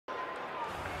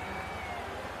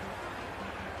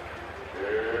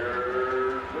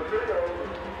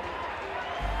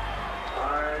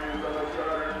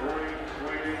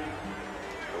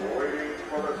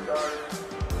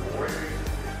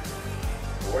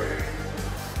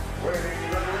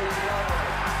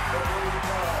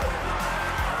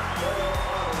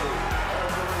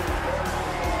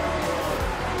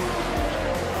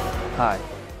Hi,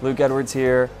 Luke Edwards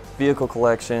here, Vehicle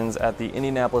Collections at the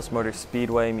Indianapolis Motor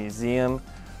Speedway Museum.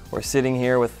 We're sitting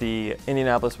here with the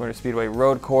Indianapolis Motor Speedway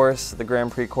road course, the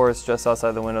Grand Prix course just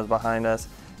outside the windows behind us,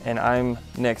 and I'm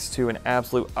next to an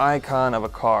absolute icon of a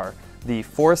car, the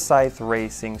Forsyth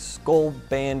Racing Skull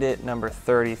Bandit number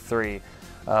 33.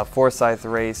 Forsyth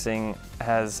Racing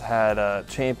has had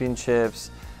championships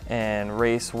and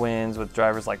race wins with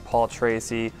drivers like Paul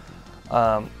Tracy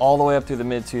all the way up through the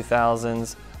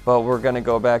mid-2000s. But we're going to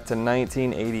go back to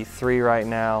 1983 right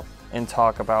now and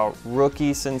talk about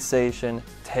rookie sensation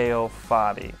Teo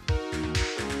Fabi.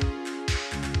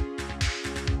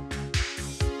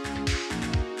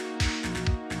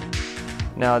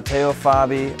 Now, Teo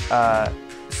Fabi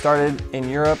started in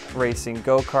Europe racing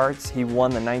go-karts. He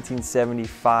won the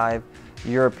 1975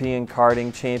 European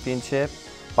Karting Championship.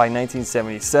 By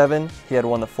 1977, he had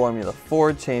won the Formula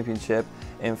Ford Championship.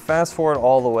 And fast forward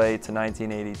all the way to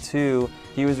 1982,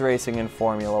 he was racing in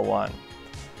Formula One.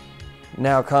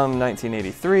 Now come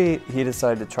 1983, he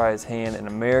decided to try his hand in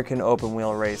American open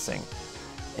wheel racing.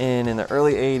 And in the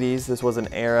early 80s, this was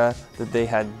an era that they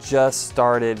had just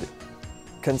started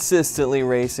consistently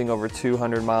racing over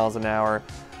 200 miles an hour,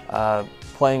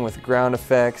 playing with ground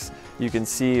effects. You can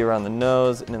see around the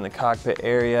nose and in the cockpit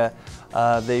area.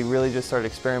 They really just started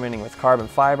experimenting with carbon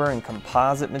fiber and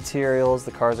composite materials.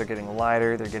 The cars are getting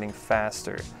lighter, they're getting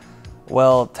faster.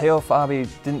 Well, Teo Fabi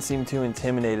didn't seem too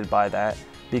intimidated by that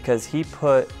because he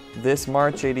put this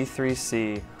March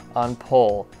 83C on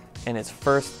pole in his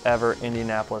first ever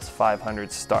Indianapolis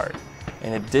 500 start.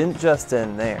 And it didn't just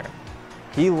end there.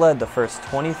 He led the first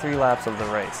 23 laps of the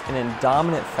race, and in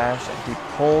dominant fashion, he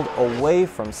pulled away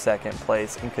from second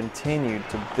place and continued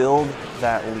to build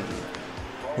that lead.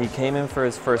 He came in for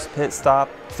his first pit stop.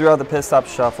 Throughout the pit stop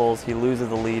shuffles, he loses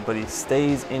the lead, but he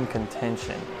stays in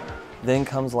contention. Then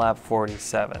comes lap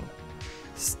 47.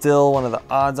 Still one of the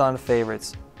odds-on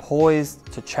favorites, poised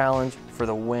to challenge for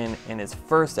the win in his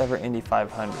first ever Indy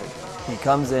 500. He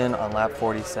comes in on lap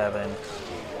 47,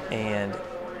 and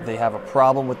they have a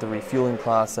problem with the refueling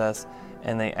process,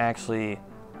 and they actually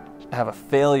have a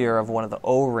failure of one of the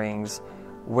O-rings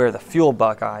where the fuel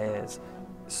buckeye is.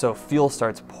 So fuel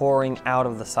starts pouring out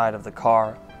of the side of the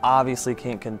car, obviously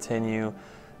can't continue,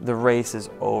 the race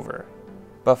is over.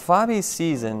 But Fabi's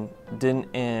season didn't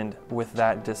end with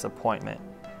that disappointment.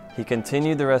 He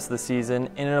continued the rest of the season,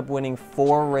 ended up winning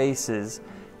 4 races,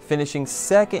 finishing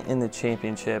second in the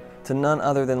championship to none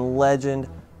other than legend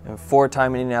and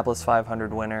 4-time Indianapolis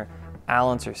 500 winner,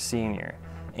 Al Unser Sr.,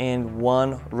 and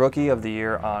won Rookie of the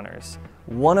Year honors.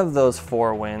 One of those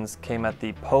 4 wins came at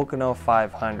the Pocono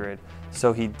 500,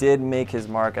 so he did make his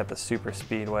mark at the super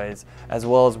speedways, as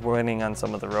well as winning on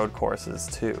some of the road courses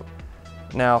too.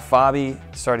 Now, Fabi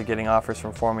started getting offers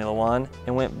from Formula One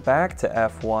and went back to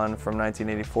F1 from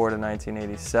 1984 to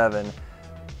 1987,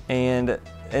 and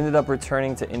ended up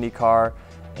returning to IndyCar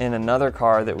in another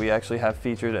car that we actually have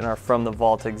featured in our From the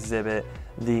Vault exhibit,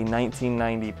 the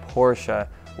 1990 Porsche,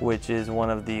 which is one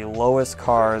of the lowest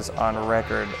cars on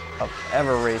record of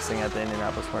ever racing at the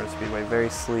Indianapolis Motor Speedway. Very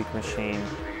sleek machine.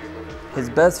 His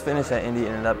best finish at Indy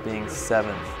ended up being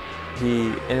 7th. He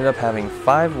ended up having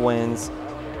 5 wins,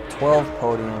 12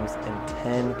 podiums, and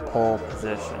 10 pole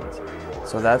positions.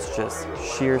 So that's just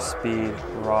sheer speed,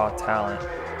 raw talent.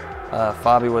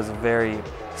 Fabi was very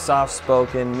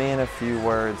soft-spoken, man of few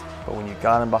words, but when you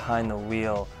got him behind the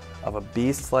wheel of a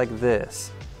beast like this,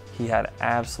 he had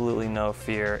absolutely no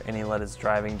fear, and he let his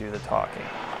driving do the talking.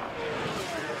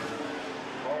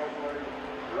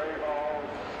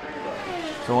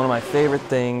 So one of my favorite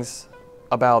things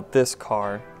about this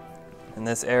car, and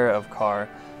this era of car,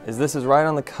 is this is right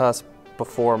on the cusp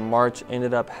before March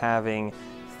ended up having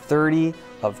 30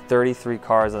 of 33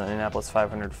 cars on the Indianapolis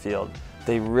 500 field.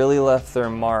 They really left their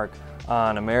mark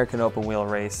on American open wheel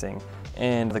racing,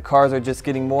 and the cars are just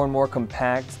getting more and more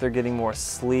compact. They're getting more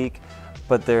sleek,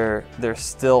 but they're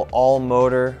still all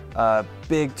motor,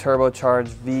 big turbocharged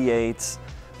V8s,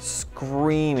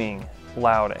 screaming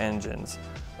loud engines,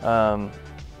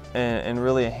 and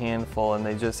really a handful, and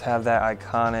they just have that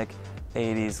iconic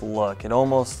 80s look. It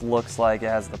almost looks like it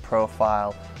has the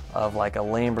profile of like a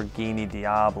Lamborghini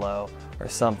Diablo or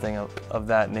something of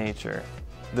that nature.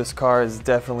 This car is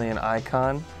definitely an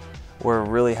icon. We're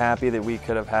really happy that we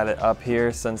could have had it up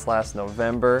here since last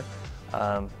November.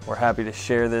 We're happy to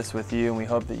share this with you, and we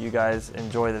hope that you guys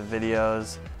enjoy the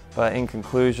videos. But in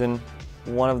conclusion,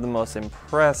 one of the most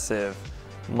impressive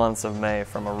months of May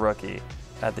from a rookie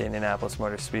at the Indianapolis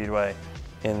Motor Speedway.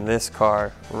 in this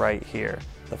car right here.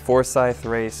 The Forsyth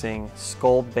Racing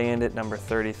Skull Bandit number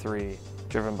 33,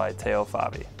 driven by Teo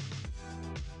Fabi.